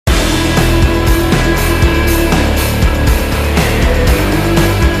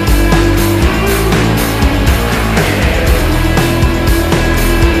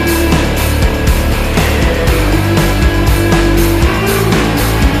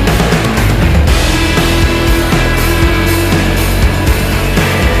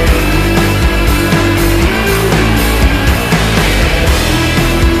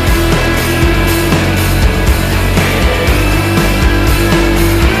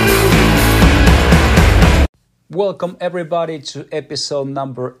Welcome everybody to episode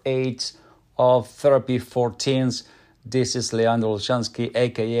number 8 of Therapy for Teens. This is Leandro Olshansky,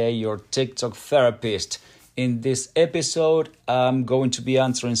 aka your TikTok therapist. In this episode, I'm going to be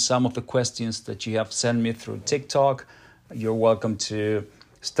answering some of the questions that you have sent me through TikTok. You're welcome to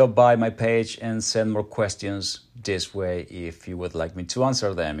stop by my page and send more questions this way if you would like me to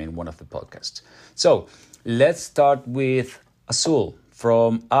answer them in one of the podcasts. So, let's start with Azul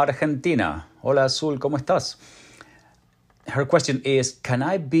from Argentina. Hola Azul, ¿cómo estás? Her question is, can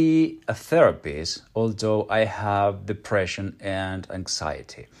I be a therapist although I have depression and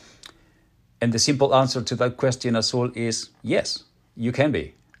anxiety? And the simple answer to that question, Azul, is yes, you can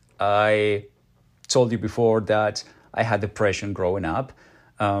be. I told you before that I had depression growing up.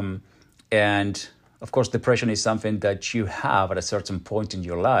 And of course, depression is something that you have at a certain point in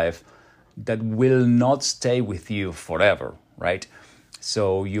your life that will not stay with you forever, right?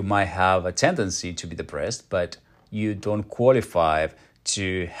 So you might have a tendency to be depressed, but you don't qualify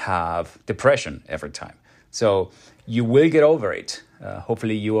to have depression every time. So you will get over it.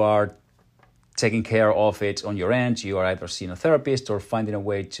 Hopefully you are taking care of it on your end. You are either seeing a therapist or finding a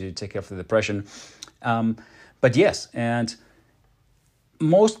way to take care of the depression. But yes, and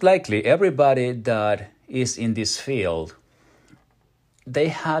most likely everybody that is in this field, they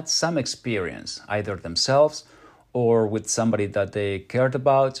had some experience, either themselves or with somebody that they cared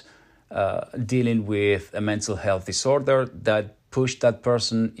about, dealing with a mental health disorder that pushed that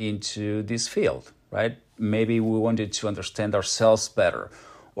person into this field, right? Maybe we wanted to understand ourselves better,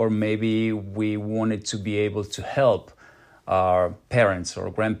 or maybe we wanted to be able to help our parents or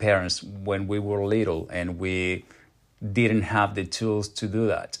grandparents when we were little and we didn't have the tools to do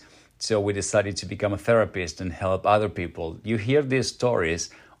that. So we decided to become a therapist and help other people. You hear these stories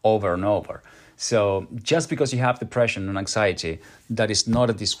over and over. So just because you have depression and anxiety, that is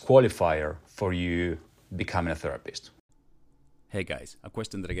not a disqualifier for you becoming a therapist. Hey guys, a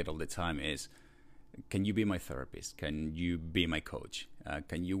question that I get all the time is, can you be my therapist? Can you be my coach?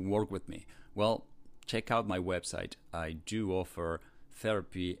 Can you work with me? Well, check out my website. I do offer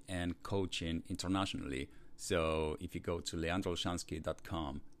therapy and coaching internationally. So if you go to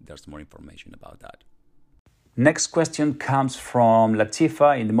leandroolshansky.com, there's more information about that. Next question comes from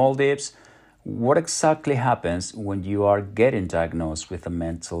Latifa in the Maldives. What exactly happens when you are getting diagnosed with a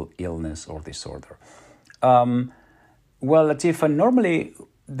mental illness or disorder? Well, Latifa, normally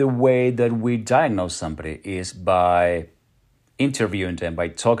the way that we diagnose somebody is by interviewing them, by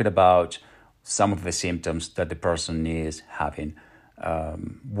talking about some of the symptoms that the person is having.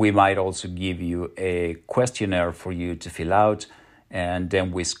 We might also give you a questionnaire for you to fill out, and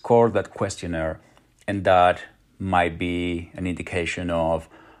then we score that questionnaire, and that might be an indication of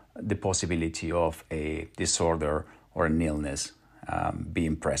the possibility of a disorder or an illness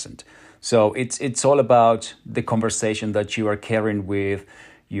being present. So it's all about the conversation that you are carrying with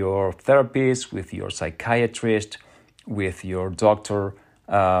your therapist, with your psychiatrist, with your doctor,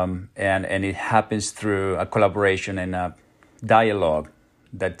 and it happens through a collaboration and a dialogue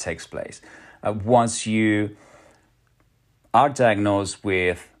that takes place. Once you are diagnosed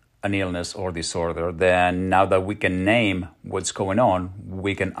with an illness or disorder, then now that we can name what's going on,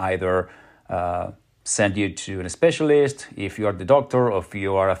 we can either send you to a specialist. If you are the doctor or if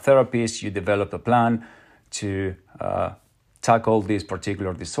you are a therapist, you develop a plan to tackle this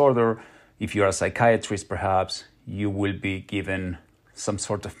particular disorder. If you are a psychiatrist, perhaps you will be given some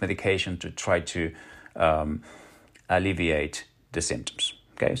sort of medication to try to alleviate the symptoms.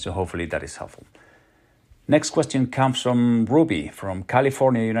 Okay, so hopefully that is helpful. Next question comes from Ruby from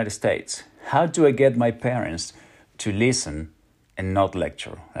California, United States. How do I get my parents to listen and not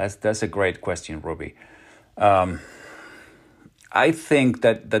lecture? That's a great question, Ruby. I think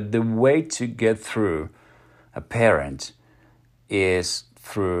that the way to get through a parent is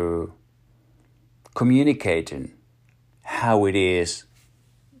through communicating how it is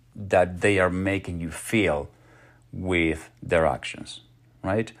that they are making you feel with their actions,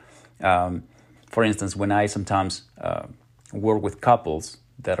 right? For instance, when I sometimes work with couples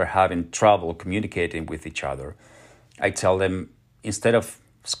that are having trouble communicating with each other, I tell them, instead of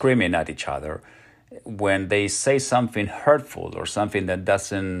screaming at each other, when they say something hurtful or something that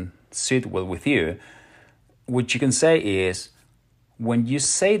doesn't sit well with you, what you can say is, when you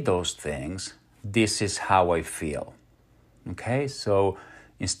say those things, this is how I feel. Okay, so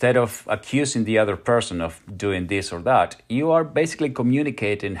instead of accusing the other person of doing this or that, you are basically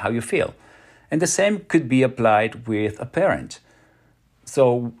communicating how you feel. And the same could be applied with a parent.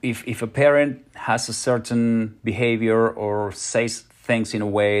 So if a parent has a certain behavior or says things in a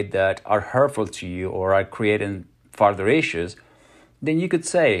way that are hurtful to you or are creating further issues, then you could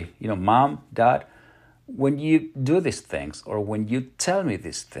say, Mom, Dad, when you do these things or when you tell me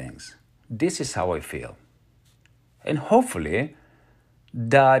these things, this is how I feel. And hopefully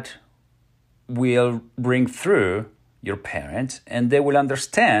that will bring through your parent and they will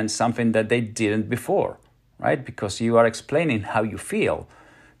understand something that they didn't before, right? Because you are explaining how you feel.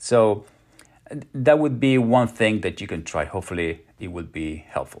 So that would be one thing that you can try. Hopefully it will be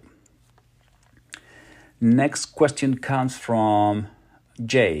helpful. Next question comes from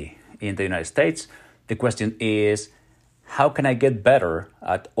Jay in the United States. The question is, how can I get better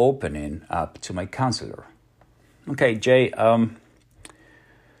at opening up to my counselor? Okay, Jay,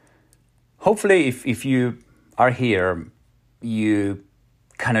 hopefully if you are here, you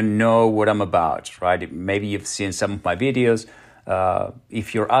kind of know what I'm about, right? Maybe you've seen some of my videos.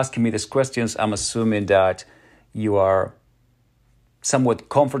 If you're asking me these questions, I'm assuming that you are somewhat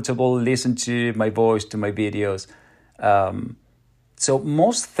comfortable listening to my voice, to my videos. So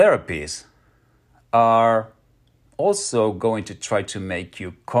most therapists are also going to try to make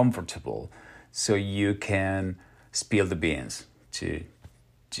you comfortable so you can spill the beans, to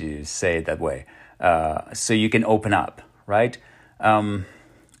say it that way, so you can open up, right?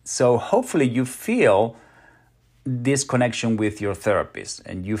 So hopefully you feel this connection with your therapist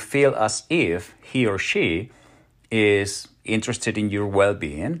and you feel as if he or she is interested in your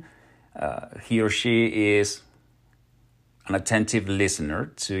well-being. He or she is an attentive listener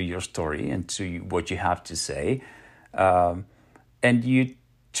to your story and to what you have to say. And you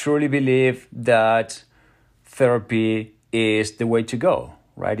truly believe that therapy is the way to go,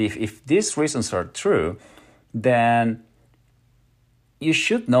 right? If these reasons are true, then you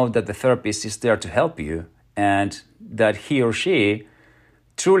should know that the therapist is there to help you and that he or she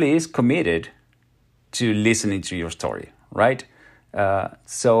truly is committed to listening to your story, right?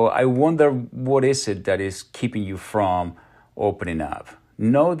 So I wonder, what is it that is keeping you from opening up?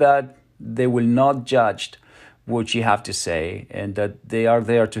 Know that they will not judge what you have to say and that they are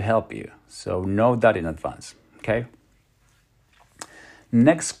there to help you. So know that in advance, okay?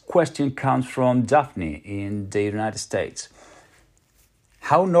 Next question comes from Daphne in the United States.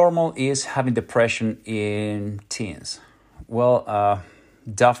 How normal is having depression in teens? Well,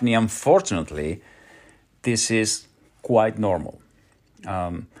 Daphne, unfortunately, this is quite normal.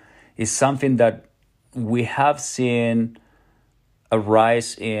 It's something that we have seen a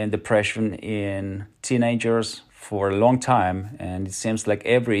rise in depression in teenagers for a long time, and it seems like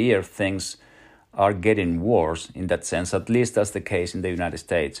every year things are getting worse in that sense. At least that's the case in the United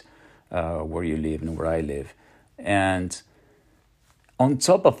States, where you live and where I live. And on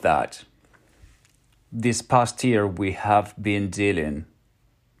top of that, this past year we have been dealing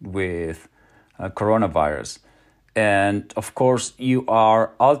with coronavirus. And of course, you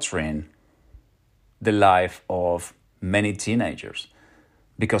are altering the life of many teenagers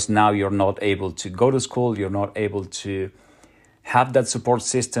because now you're not able to go to school, you're not able to have that support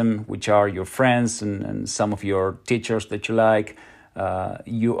system, which are your friends and some of your teachers that you like.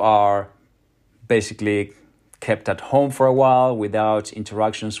 You are basically kept at home for a while without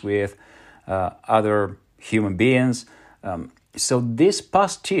interactions with other human beings. So this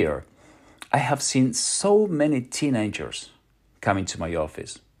past year, I have seen so many teenagers coming to my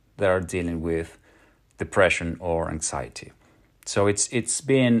office that are dealing with depression or anxiety. So it's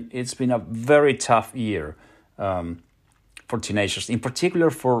been a very tough year for teenagers, in particular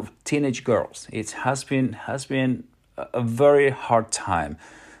for teenage girls. It has been a very hard time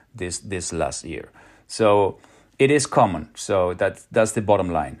this last year. So it is common. So that's the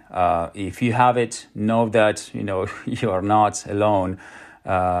bottom line. If you have it, know that you are not alone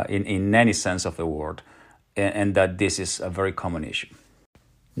in any sense of the word, and that this is a very common issue.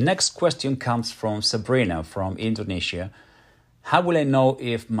 Next question comes from Sabrina from Indonesia. How will I know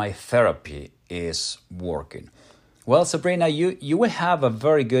if my therapy is working? Well, Sabrina, you will have a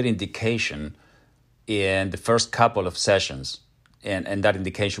very good indication in the first couple of sessions. And that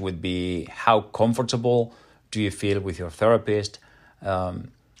indication would be how comfortable do you feel with your therapist,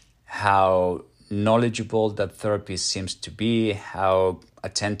 how knowledgeable that therapist seems to be, how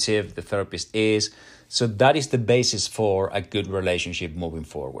attentive the therapist is. So that is the basis for a good relationship moving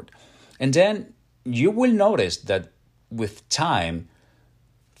forward. And then you will notice that with time,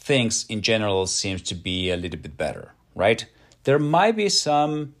 things in general seems to be a little bit better, right? There might be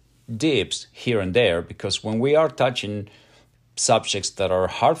some dips here and there because when we are touching subjects that are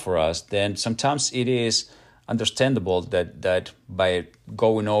hard for us, then sometimes it is understandable that by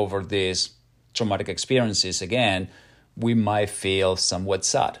going over these traumatic experiences again, we might feel somewhat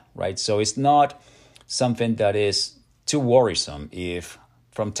sad, right? So it's not something that is too worrisome if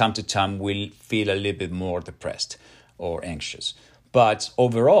from time to time we feel a little bit more depressed or anxious. But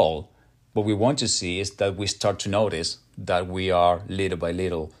overall, what we want to see is that we start to notice that we are little by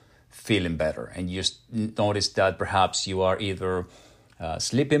little feeling better. And you notice that perhaps you are either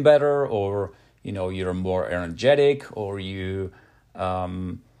sleeping better, or you're more energetic, or you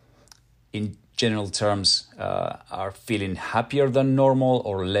in general terms are feeling happier than normal,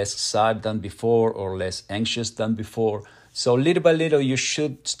 or less sad than before, or less anxious than before. So little by little you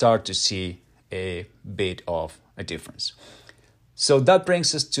should start to see a bit of a difference. So that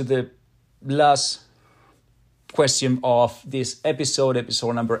brings us to the last question of this episode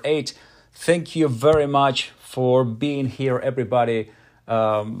number 8. Thank you very much for being here, everybody.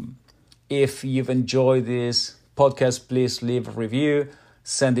 If you've enjoyed this podcast, please leave a review,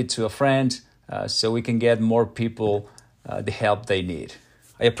 send it to a friend, so we can get more people the help they need.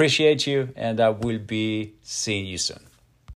 I appreciate you, and I will be seeing you soon.